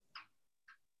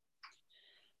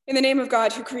In the name of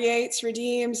God, who creates,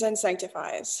 redeems, and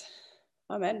sanctifies.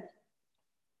 Amen.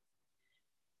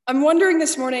 I'm wondering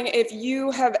this morning if you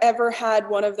have ever had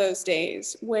one of those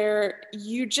days where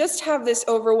you just have this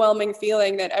overwhelming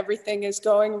feeling that everything is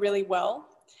going really well.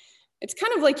 It's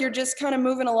kind of like you're just kind of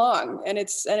moving along and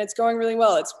it's going really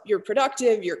well. You're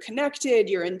productive, you're connected,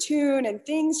 you're in tune, and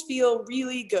things feel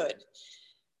really good.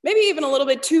 Maybe even a little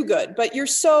bit too good, but you're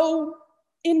so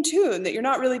in tune that you're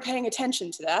not really paying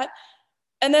attention to that.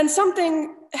 And then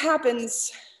something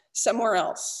happens somewhere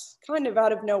else, kind of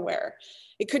out of nowhere.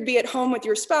 It could be at home with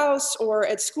your spouse, or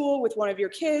at school with one of your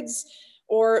kids,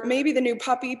 or maybe the new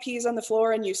puppy pees on the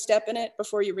floor and you step in it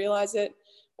before you realize it,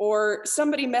 or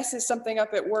somebody messes something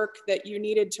up at work that you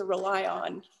needed to rely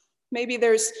on. Maybe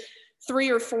there's 3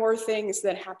 or 4 things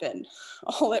that happen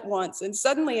all at once, and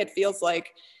suddenly it feels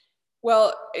like,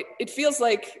 it feels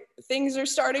like things are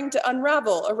starting to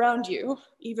unravel around you,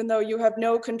 even though you have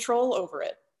no control over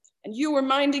it. And you were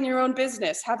minding your own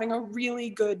business, having a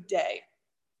really good day.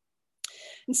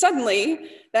 And suddenly,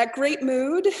 that great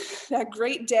mood, that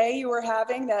great day you were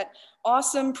having, that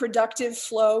awesome, productive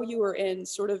flow you were in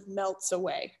sort of melts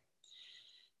away.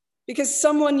 Because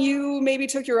someone you maybe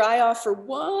took your eye off for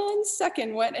 1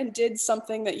 second went and did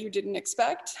something that you didn't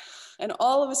expect. And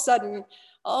all of a sudden,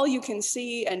 all you can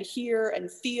see and hear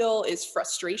and feel is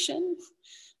frustration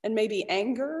and maybe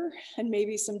anger and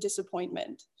maybe some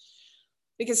disappointment.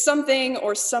 Because something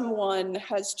or someone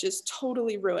has just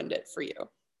totally ruined it for you.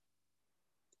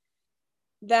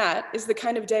 That is the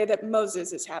kind of day that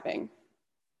Moses is having.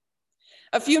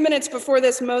 A few minutes before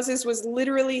this, Moses was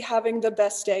literally having the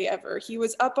best day ever. He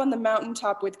was up on the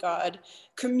mountaintop with God,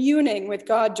 communing with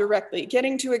God directly,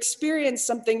 getting to experience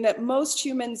something that most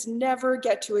humans never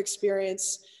get to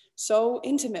experience so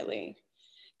intimately.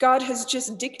 God has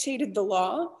just dictated the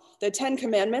law, the 10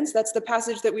 Commandments. That's the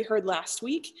passage that we heard last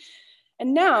week.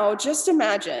 And now just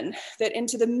imagine that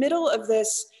into the middle of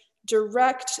this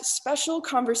direct, special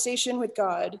conversation with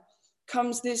God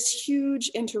comes this huge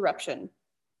interruption.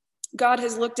 God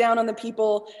has looked down on the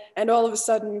people, and all of a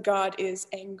sudden God is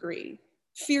angry,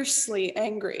 fiercely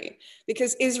angry,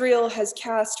 because Israel has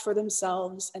cast for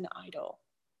themselves an idol.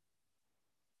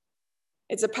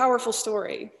 It's a powerful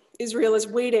story. Israel is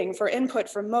waiting for input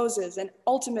from Moses and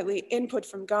ultimately input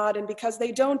from God, and because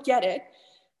they don't get it,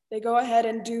 they go ahead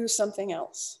and do something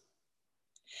else.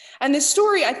 And this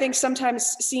story, I think, sometimes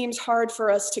seems hard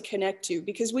for us to connect to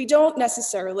because we don't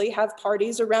necessarily have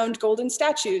parties around golden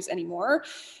statues anymore.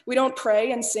 We don't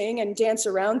pray and sing and dance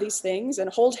around these things and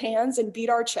hold hands and beat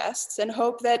our chests and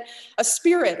hope that a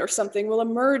spirit or something will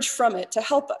emerge from it to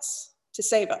help us, to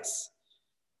save us.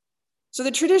 So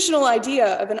the traditional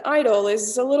idea of an idol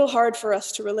is a little hard for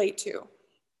us to relate to.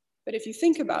 But if you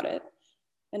think about it,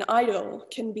 an idol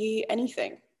can be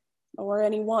anything or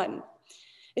anyone.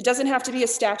 It doesn't have to be a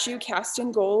statue cast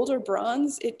in gold or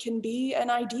bronze. It can be an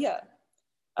idea,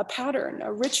 a pattern,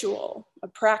 a ritual, a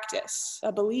practice,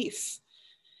 a belief.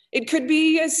 It could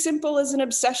be as simple as an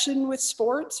obsession with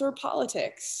sports or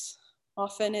politics.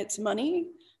 Often it's money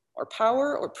or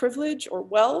power or privilege or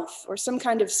wealth or some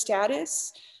kind of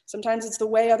status. Sometimes it's the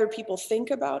way other people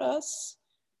think about us.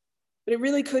 But it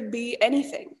really could be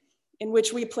anything in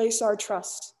which we place our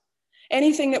trust,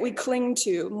 anything that we cling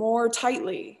to more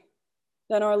tightly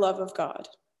than our love of God.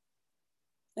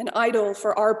 An idol,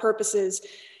 for our purposes,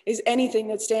 is anything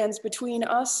that stands between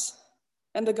us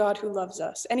and the God who loves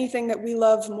us, anything that we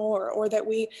love more or that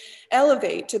we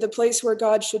elevate to the place where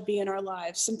God should be in our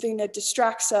lives, something that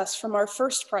distracts us from our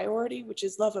first priority, which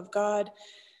is love of God,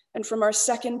 and from our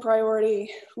second priority,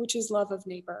 which is love of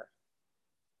neighbor.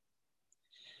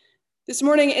 This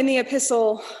morning in the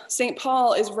epistle, St.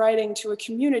 Paul is writing to a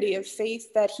community of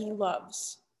faith that he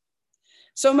loves.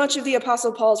 So much of the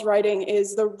Apostle Paul's writing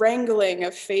is the wrangling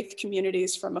of faith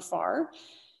communities from afar.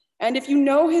 And if you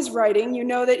know his writing, you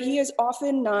know that he is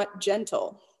often not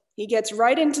gentle. He gets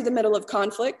right into the middle of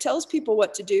conflict, tells people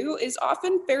what to do, is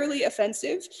often fairly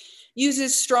offensive,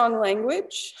 uses strong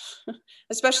language,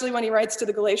 especially when he writes to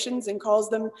the Galatians and calls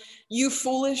them, "You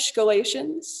foolish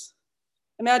Galatians."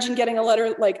 Imagine getting a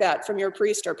letter like that from your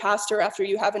priest or pastor after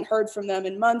you haven't heard from them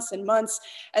in months and months,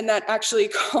 and that actually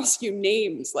calls you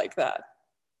names like that.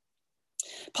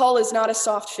 Paul is not a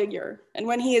soft figure, and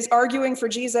when he is arguing for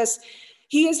Jesus,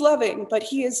 he is loving, but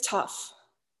he is tough.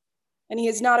 And he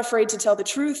is not afraid to tell the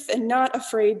truth and not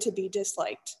afraid to be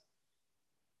disliked.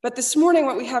 But this morning,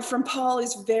 what we have from Paul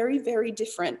is very, very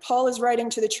different. Paul is writing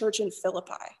to the church in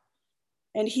Philippi,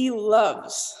 and he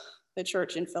loves the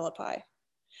church in Philippi.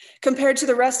 Compared to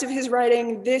the rest of his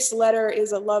writing, this letter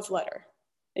is a love letter.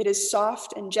 It is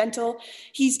soft and gentle.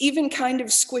 He's even kind of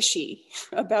squishy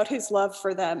about his love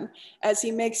for them as he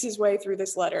makes his way through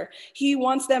this letter. He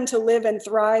wants them to live and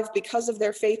thrive because of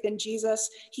their faith in Jesus.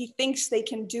 He thinks they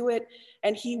can do it,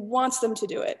 and he wants them to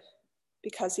do it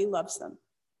because he loves them.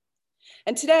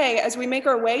 And today, as we make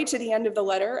our way to the end of the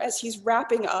letter, as he's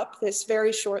wrapping up this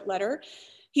very short letter,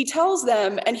 he tells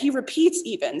them, and he repeats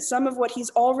even some of what he's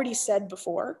already said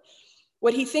before,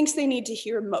 what he thinks they need to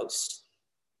hear most.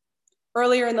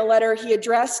 Earlier in the letter, he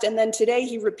addressed, and then today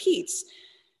he repeats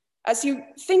as he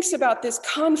thinks about this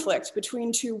conflict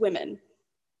between two women.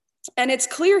 And it's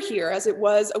clear here, as it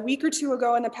was a week or two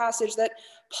ago in the passage, that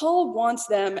Paul wants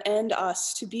them and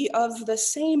us to be of the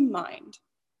same mind.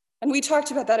 And we talked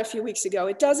about that a few weeks ago.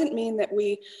 It doesn't mean that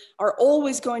we are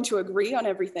always going to agree on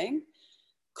everything.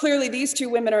 Clearly, these two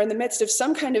women are in the midst of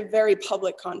some kind of very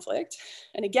public conflict.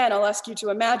 And again, I'll ask you to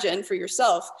imagine for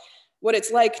yourself what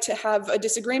it's like to have a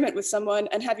disagreement with someone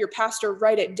and have your pastor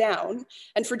write it down.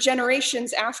 And for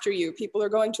generations after you, people are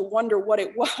going to wonder what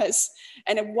it was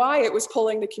and why it was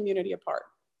pulling the community apart.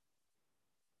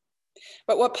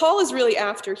 But what Paul is really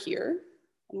after here,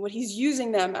 and what he's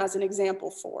using them as an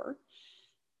example for,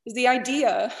 is the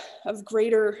idea of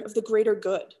the greater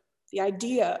good, the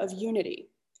idea of unity.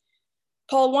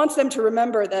 Paul wants them to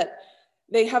remember that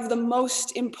they have the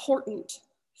most important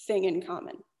thing in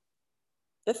common.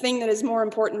 The thing that is more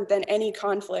important than any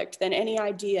conflict, than any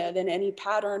idea, than any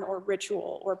pattern or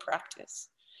ritual or practice.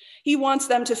 He wants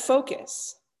them to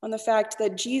focus on the fact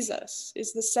that Jesus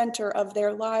is the center of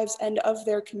their lives and of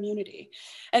their community.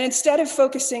 And instead of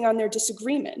focusing on their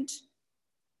disagreement,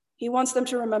 he wants them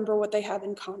to remember what they have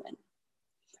in common.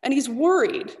 And he's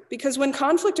worried because when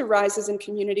conflict arises in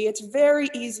community, it's very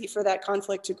easy for that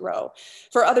conflict to grow,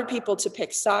 for other people to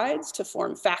pick sides, to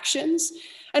form factions,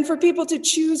 and for people to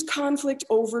choose conflict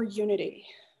over unity,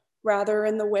 rather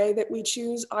in the way that we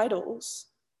choose idols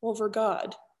over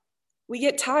God. We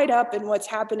get tied up in what's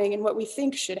happening and what we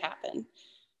think should happen,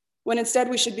 when instead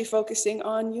we should be focusing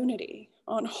on unity,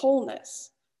 on wholeness,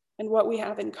 and what we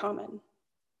have in common.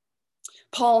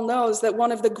 Paul knows that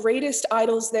one of the greatest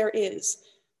idols there is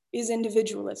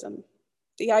individualism.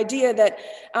 The idea that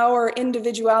our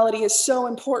individuality is so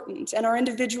important and our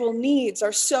individual needs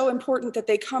are so important that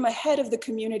they come ahead of the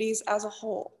communities as a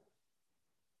whole.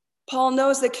 Paul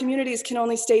knows that communities can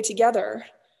only stay together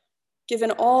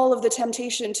given all of the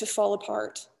temptation to fall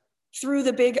apart through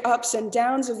the big ups and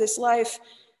downs of this life,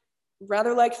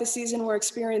 rather like the season we're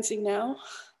experiencing now,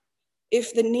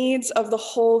 if the needs of the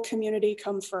whole community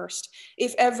come first,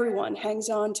 if everyone hangs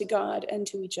on to God and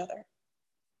to each other.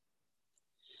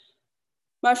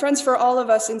 My friends, for all of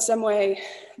us in some way,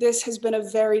 this has been a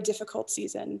very difficult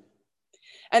season.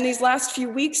 And these last few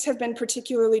weeks have been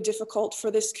particularly difficult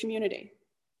for this community.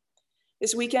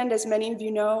 This weekend, as many of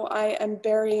you know, I am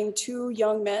burying two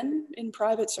young men in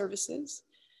private services,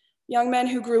 young men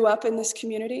who grew up in this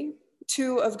community,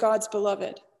 two of God's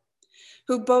beloved,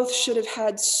 who both should have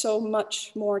had so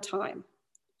much more time.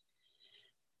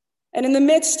 And in the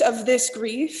midst of this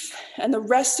grief and the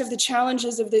rest of the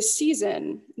challenges of this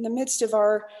season, in the midst of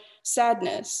our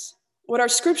sadness, what our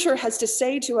scripture has to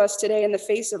say to us today in the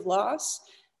face of loss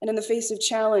and in the face of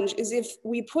challenge is if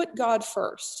we put God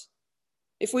first,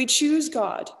 if we choose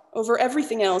God over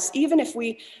everything else, even if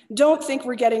we don't think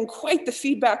we're getting quite the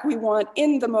feedback we want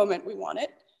in the moment we want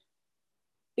it,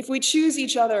 if we choose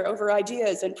each other over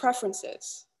ideas and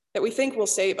preferences that we think will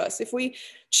save us, if we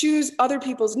choose other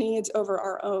people's needs over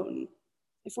our own,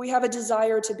 if we have a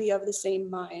desire to be of the same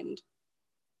mind,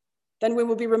 then we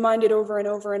will be reminded over and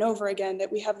over and over again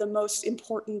that we have the most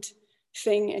important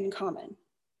thing in common.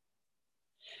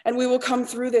 And we will come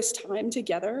through this time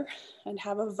together and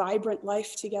have a vibrant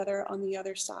life together on the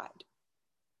other side.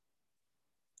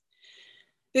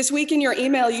 This week in your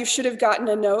email, you should have gotten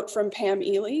a note from Pam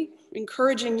Ely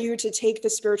encouraging you to take the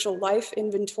spiritual life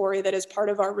inventory that is part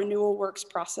of our renewal works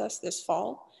process this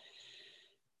fall.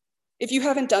 If you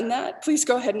haven't done that, please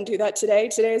go ahead and do that today.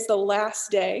 Today is the last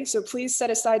day, so please set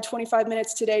aside 25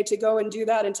 minutes today to go and do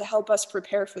that and to help us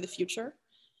prepare for the future.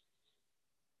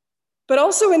 But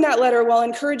also in that letter, while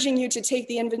encouraging you to take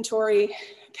the inventory,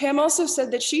 Pam also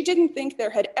said that she didn't think there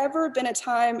had ever been a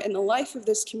time in the life of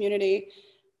this community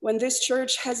when this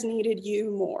church has needed you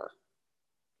more.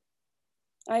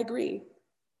 I agree.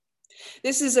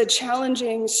 This is a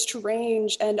challenging,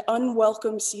 strange, and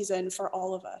unwelcome season for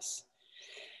all of us.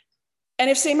 And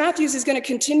if St. Matthew's is going to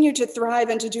continue to thrive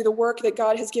and to do the work that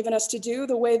God has given us to do,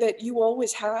 the way that you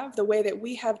always have, the way that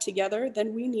we have together,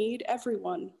 then we need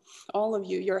everyone, all of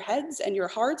you, your heads and your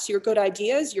hearts, your good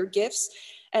ideas, your gifts,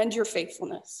 and your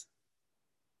faithfulness.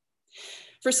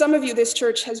 For some of you, this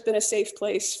church has been a safe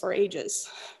place for ages,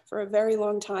 for a very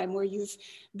long time, where you've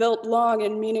built long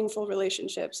and meaningful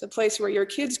relationships, a place where your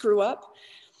kids grew up,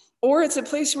 or it's a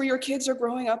place where your kids are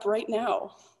growing up right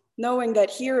now, knowing that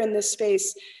here in this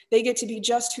space, they get to be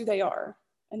just who they are,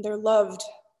 and they're loved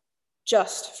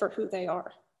just for who they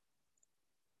are.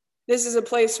 This is a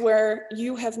place where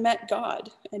you have met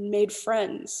God and made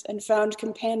friends and found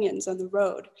companions on the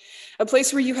road, a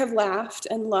place where you have laughed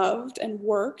and loved and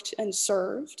worked and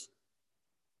served.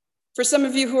 For some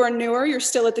of you who are newer, you're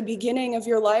still at the beginning of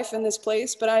your life in this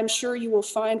place, but I'm sure you will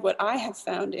find what I have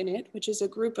found in it, which is a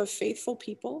group of faithful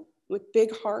people with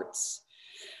big hearts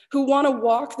who want to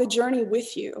walk the journey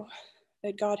with you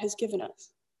that God has given us.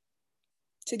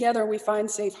 Together we find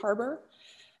safe harbor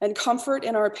and comfort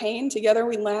in our pain. Together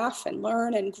we laugh and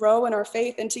learn and grow in our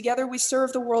faith, and together we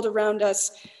serve the world around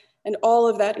us, and all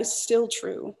of that is still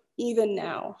true, even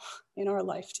now, in our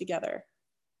life together.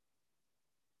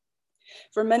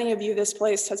 For many of you, this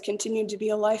place has continued to be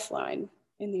a lifeline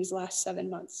in these last 7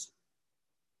 months.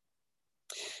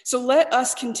 So let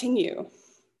us continue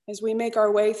as we make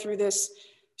our way through this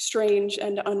strange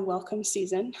and unwelcome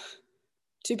season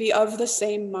to be of the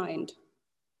same mind,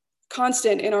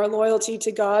 constant in our loyalty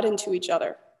to God and to each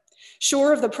other,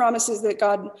 sure of the promises that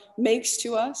God makes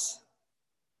to us,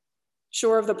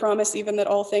 sure of the promise even that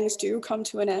all things do come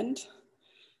to an end,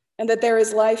 and that there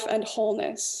is life and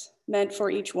wholeness meant for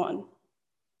each one.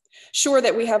 Sure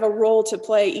that we have a role to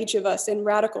play, each of us, in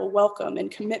radical welcome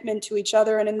and commitment to each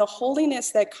other, and in the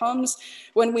holiness that comes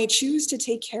when we choose to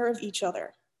take care of each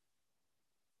other.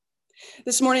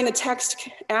 This morning, the text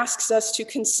asks us to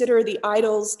consider the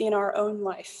idols in our own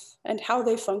life and how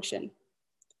they function,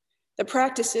 the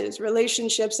practices,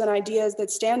 relationships, and ideas that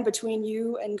stand between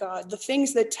you and God, the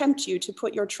things that tempt you to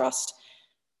put your trust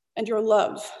and your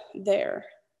love there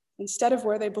instead of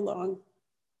where they belong.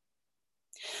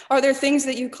 Are there things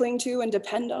that you cling to and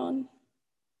depend on?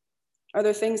 Are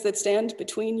there things that stand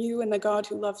between you and the God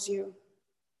who loves you?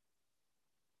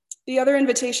 The other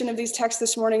invitation of these texts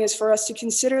this morning is for us to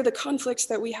consider the conflicts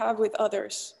that we have with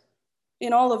others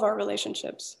in all of our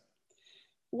relationships.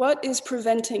 What is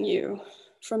preventing you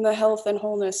from the health and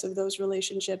wholeness of those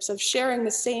relationships, of sharing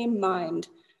the same mind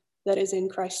that is in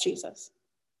Christ Jesus?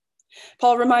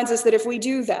 Paul reminds us that if we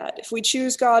do that, if we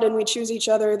choose God and we choose each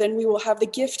other, then we will have the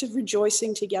gift of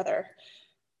rejoicing together,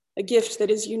 a gift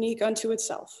that is unique unto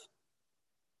itself.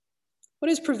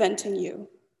 What is preventing you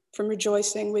from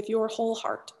rejoicing with your whole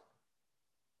heart?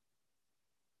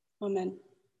 Amen.